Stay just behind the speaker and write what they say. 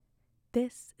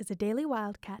This is a Daily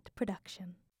Wildcat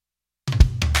production.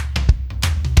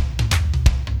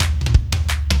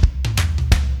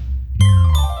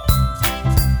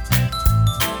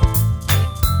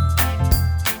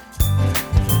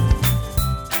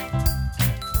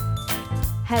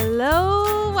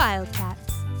 Hello,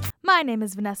 Wildcats! My name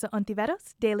is Vanessa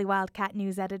Ontiveros, Daily Wildcat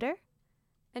News Editor.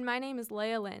 And my name is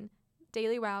Leia Lynn,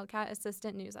 Daily Wildcat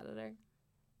Assistant News Editor.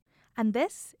 And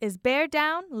this is Bear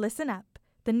Down, Listen Up,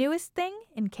 the newest thing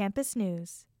in campus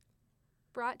news.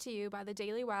 Brought to you by the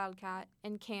Daily Wildcat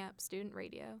and Camp Student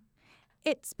Radio.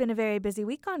 It's been a very busy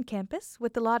week on campus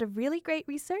with a lot of really great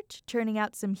research churning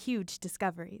out some huge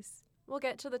discoveries. We'll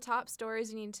get to the top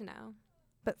stories you need to know.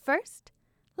 But first,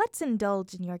 let's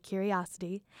indulge in your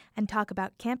curiosity and talk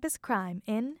about campus crime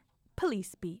in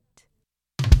Police Beat.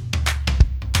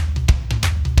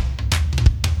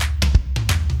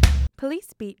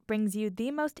 Police Beat brings you the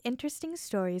most interesting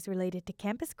stories related to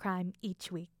campus crime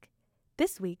each week.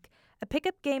 This week, a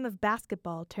pickup game of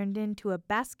basketball turned into a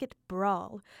basket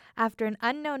brawl after an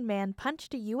unknown man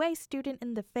punched a UA student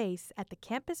in the face at the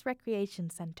campus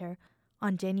recreation center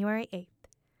on January 8th.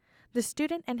 The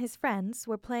student and his friends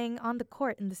were playing on the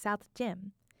court in the South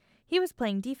Gym. He was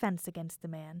playing defense against the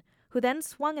man, who then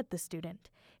swung at the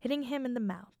student, hitting him in the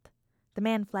mouth. The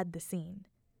man fled the scene.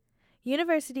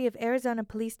 University of Arizona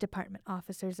Police Department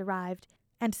officers arrived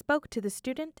and spoke to the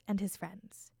student and his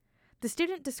friends. The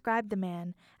student described the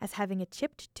man as having a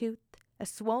chipped tooth, a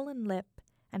swollen lip,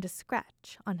 and a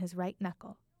scratch on his right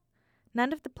knuckle.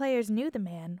 None of the players knew the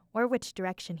man or which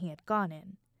direction he had gone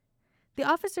in. The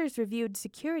officers reviewed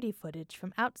security footage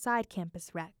from outside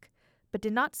Campus Rec, but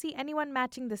did not see anyone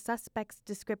matching the suspect's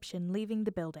description leaving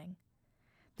the building.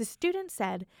 The student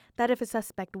said that if a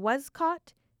suspect was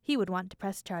caught, he would want to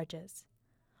press charges.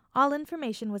 All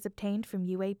information was obtained from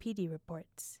UAPD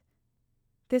reports.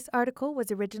 This article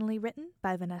was originally written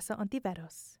by Vanessa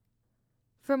Ontiveros.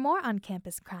 For more on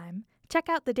campus crime, check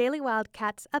out the Daily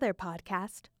Wildcat's other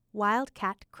podcast,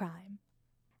 Wildcat Crime.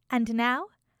 And now,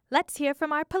 let's hear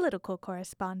from our political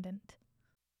correspondent.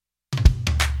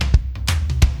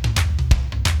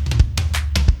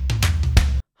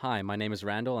 Hi, my name is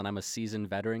Randall, and I'm a seasoned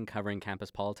veteran covering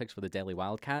campus politics for the Daily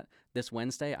Wildcat. This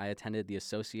Wednesday, I attended the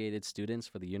Associated Students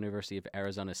for the University of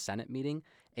Arizona Senate meeting.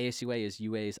 ASUA is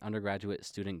UA's undergraduate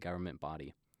student government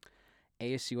body.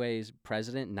 ASUA's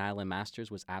president, Nyla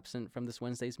Masters, was absent from this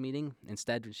Wednesday's meeting.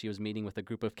 Instead, she was meeting with a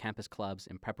group of campus clubs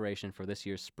in preparation for this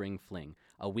year's Spring Fling,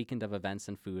 a weekend of events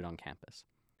and food on campus.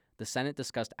 The Senate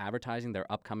discussed advertising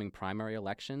their upcoming primary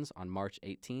elections on March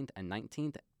 18th and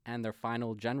 19th, and their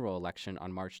final general election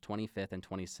on March 25th and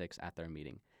 26th at their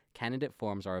meeting. Candidate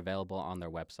forms are available on their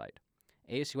website.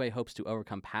 ASUA hopes to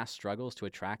overcome past struggles to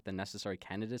attract the necessary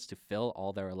candidates to fill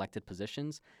all their elected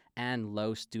positions and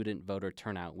low student voter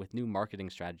turnout with new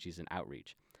marketing strategies and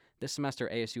outreach. This semester,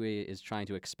 ASUA is trying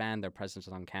to expand their presence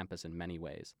on campus in many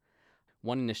ways.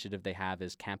 One initiative they have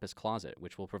is Campus Closet,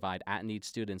 which will provide at-need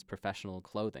students professional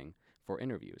clothing for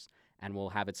interviews, and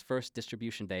will have its first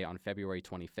distribution day on February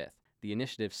 25th. The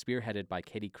initiative, spearheaded by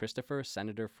Katie Christopher,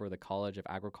 senator for the College of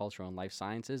Agricultural and Life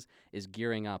Sciences, is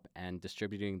gearing up and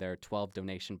distributing their 12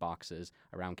 donation boxes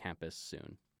around campus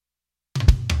soon.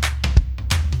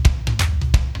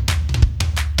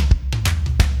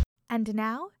 And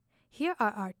now, here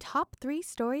are our top 3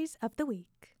 stories of the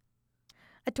week.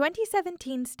 A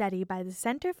 2017 study by the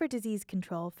Center for Disease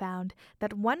Control found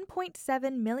that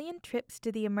 1.7 million trips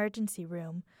to the emergency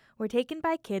room were taken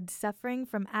by kids suffering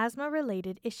from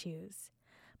asthma-related issues.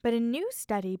 But a new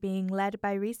study being led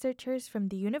by researchers from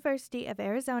the University of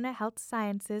Arizona Health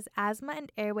Sciences Asthma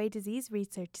and Airway Disease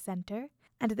Research Center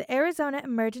and the Arizona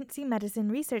Emergency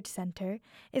Medicine Research Center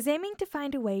is aiming to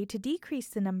find a way to decrease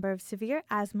the number of severe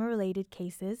asthma-related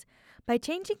cases by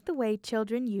changing the way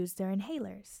children use their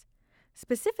inhalers.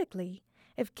 Specifically,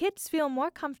 if kids feel more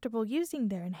comfortable using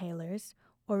their inhalers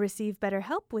or receive better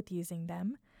help with using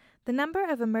them, the number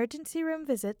of emergency room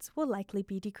visits will likely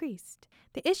be decreased.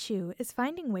 The issue is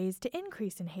finding ways to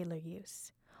increase inhaler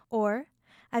use. Or,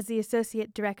 as the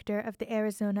Associate Director of the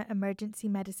Arizona Emergency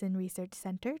Medicine Research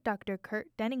Center, Dr. Kurt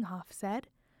Denninghoff, said,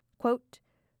 quote,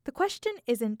 "The question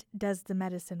isn't, does the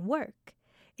medicine work?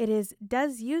 It is,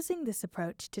 does using this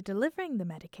approach to delivering the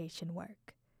medication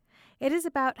work? It is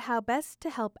about how best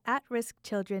to help at-risk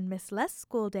children miss less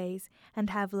school days and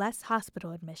have less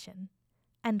hospital admission."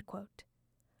 End quote.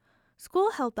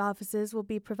 School health offices will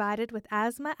be provided with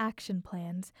asthma action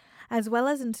plans, as well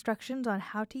as instructions on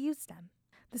how to use them.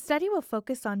 The study will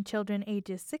focus on children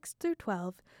ages 6 through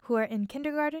 12 who are in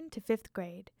kindergarten to 5th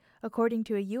grade, according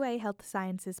to a UA Health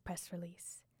Sciences press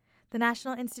release. The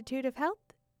National Institute of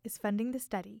Health is funding the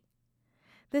study.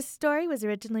 This story was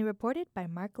originally reported by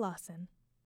Mark Lawson.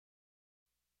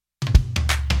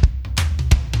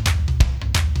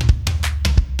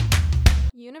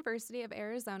 University of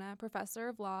Arizona professor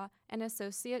of law and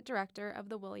associate director of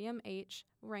the William H.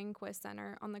 Rehnquist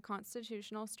Center on the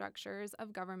Constitutional Structures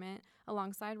of Government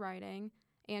alongside writing,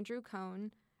 Andrew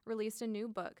Cohn, released a new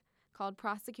book called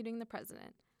Prosecuting the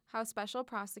President: How Special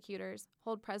Prosecutors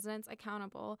Hold Presidents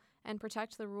Accountable and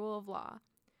Protect the Rule of Law,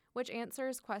 which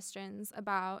answers questions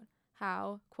about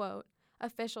how, quote,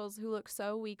 officials who look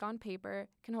so weak on paper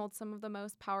can hold some of the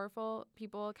most powerful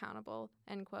people accountable,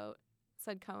 end quote,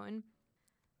 said Cohen.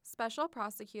 Special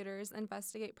prosecutors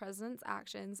investigate presidents'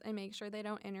 actions and make sure they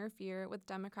don't interfere with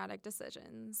democratic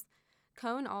decisions.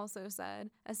 Cohen also said,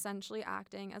 essentially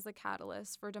acting as a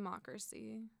catalyst for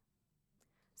democracy.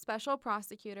 Special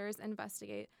prosecutors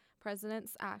investigate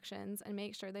presidents' actions and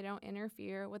make sure they don't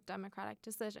interfere with democratic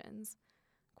decisions.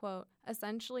 Quote,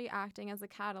 essentially acting as a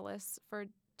catalyst for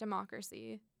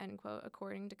democracy, end quote,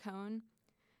 according to Cohen.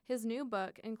 His new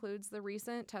book includes the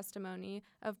recent testimony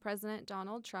of President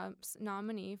Donald Trump's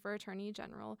nominee for Attorney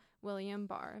General, William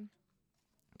Barr.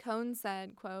 Cohen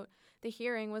said, quote, the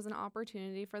hearing was an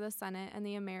opportunity for the Senate and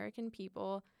the American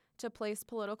people to place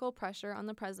political pressure on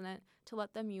the president to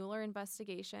let the Mueller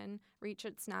investigation reach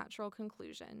its natural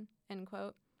conclusion, end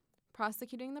quote.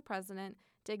 Prosecuting the President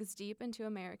digs deep into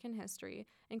American history,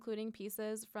 including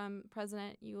pieces from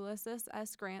President Ulysses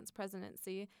S. Grant's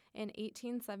presidency in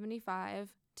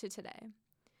 1875 to today.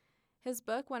 His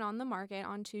book went on the market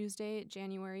on Tuesday,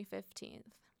 January 15th.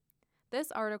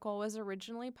 This article was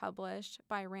originally published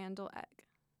by Randall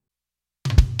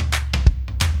Egg.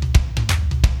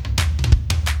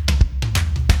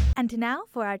 And now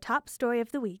for our top story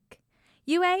of the week.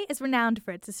 UA is renowned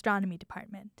for its astronomy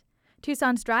department.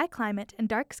 Tucson's dry climate and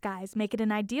dark skies make it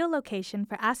an ideal location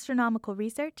for astronomical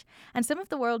research, and some of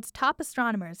the world's top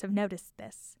astronomers have noticed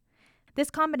this.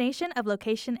 This combination of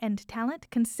location and talent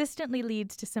consistently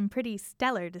leads to some pretty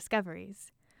stellar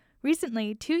discoveries.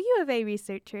 Recently, 2 U of A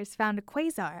researchers found a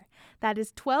quasar that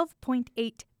is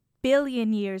 12.8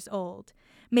 billion years old,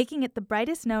 making it the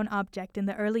brightest known object in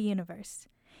the early universe.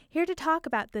 Here to talk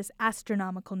about this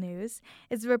astronomical news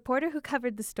is the reporter who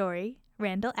covered the story,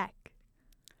 Randall Eck.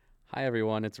 Hi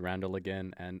everyone, it's Randall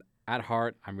again, and at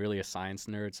heart, I'm really a science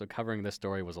nerd, so covering this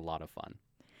story was a lot of fun.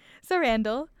 So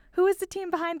Randall, who is the team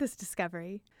behind this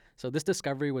discovery? So this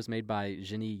discovery was made by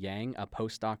Jinyi Yang, a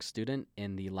postdoc student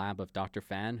in the lab of Dr.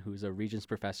 Fan, who's a Regents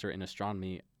Professor in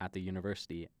astronomy at the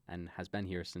university and has been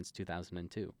here since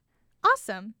 2002.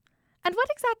 Awesome! And what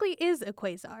exactly is a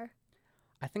quasar?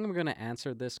 I think I'm going to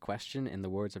answer this question in the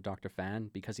words of Dr. Fan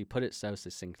because he put it so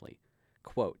succinctly.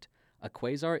 Quote, a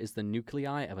quasar is the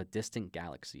nuclei of a distant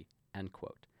galaxy, end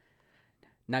quote.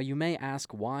 Now you may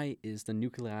ask, why is the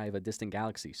nuclei of a distant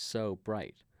galaxy so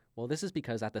bright? Well, this is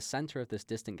because at the center of this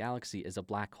distant galaxy is a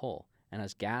black hole, and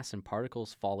as gas and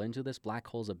particles fall into this black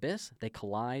hole's abyss, they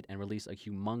collide and release a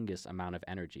humongous amount of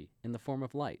energy in the form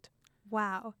of light.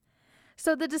 Wow.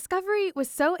 So the discovery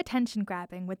was so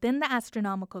attention-grabbing within the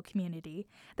astronomical community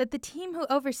that the team who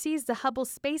oversees the Hubble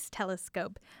Space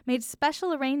Telescope made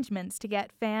special arrangements to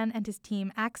get Fan and his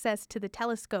team access to the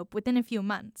telescope within a few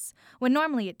months, when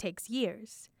normally it takes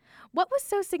years. What was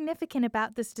so significant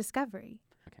about this discovery?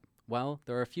 Well,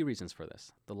 there are a few reasons for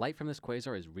this. The light from this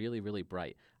quasar is really, really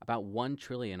bright, about 1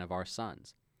 trillion of our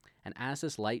suns. And as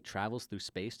this light travels through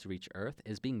space to reach Earth,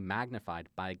 it is being magnified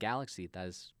by a galaxy that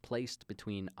is placed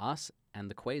between us and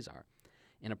the quasar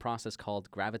in a process called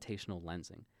gravitational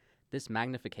lensing. This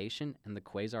magnification and the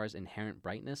quasar's inherent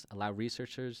brightness allow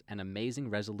researchers an amazing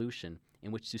resolution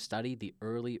in which to study the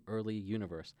early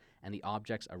universe and the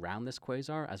objects around this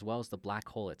quasar, as well as the black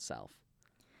hole itself.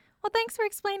 Well, thanks for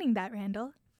explaining that,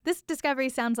 Randall. This discovery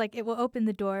sounds like it will open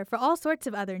the door for all sorts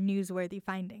of other newsworthy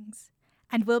findings,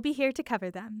 and we'll be here to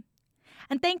cover them.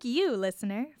 And thank you,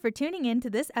 listener, for tuning in to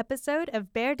this episode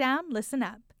of Bear Down, Listen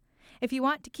Up. If you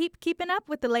want to keep keeping up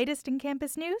with the latest in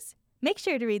campus news, make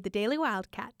sure to read the Daily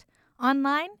Wildcat,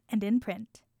 online and in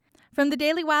print. From the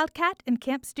Daily Wildcat and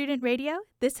Camp Student Radio,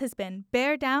 this has been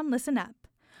Bear Down, Listen Up.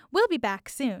 We'll be back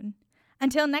soon.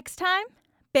 Until next time,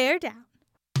 bear down.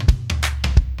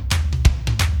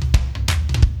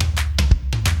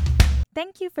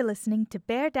 Thank you for listening to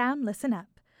Bear Down, Listen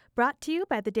Up, brought to you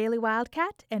by the Daily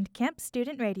Wildcat and Camp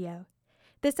Student Radio.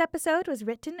 This episode was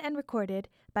written and recorded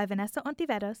by Vanessa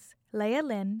Ontiveros, Leah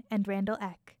Lynn, and Randall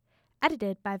Eck.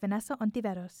 Edited by Vanessa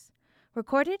Ontiveros.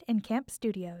 Recorded in Camp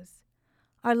Studios.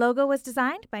 Our logo was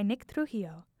designed by Nick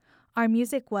Trujillo. Our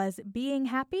music was Being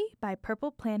Happy by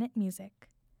Purple Planet Music.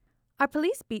 Our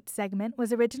Police Beat segment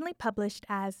was originally published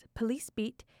as Police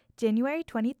Beat January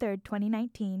 23,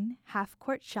 2019,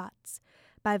 Half-Court Shots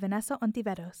by Vanessa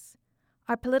Ontiveros.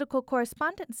 Our political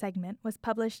correspondence segment was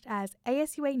published as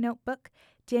ASUA Notebook,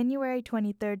 January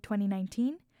 23,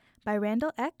 2019, by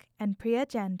Randall Eck and Priya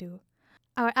Jandu.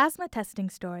 Our asthma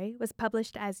testing story was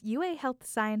published as UA Health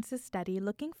Sciences Study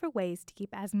Looking for Ways to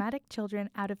Keep Asthmatic Children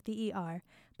Out of the ER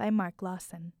by Mark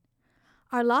Lawson.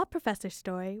 Our law professor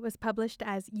story was published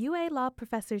as UA Law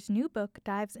Professor's new book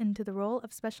dives into the role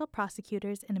of special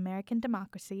prosecutors in American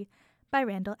democracy by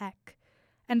Randall Eck.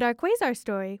 And our quasar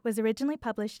story was originally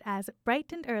published as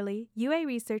Bright and Early, UA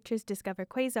Researchers Discover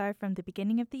Quasar from the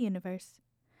Beginning of the Universe.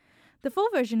 The full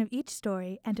version of each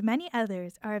story and many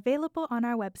others are available on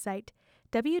our website,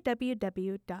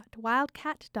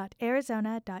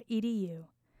 www.wildcat.arizona.edu.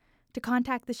 To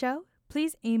contact the show,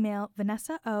 please email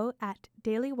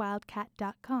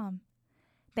vanessao@dailywildcat.com.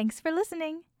 Thanks for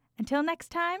listening. Until next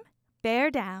time,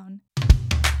 bear down.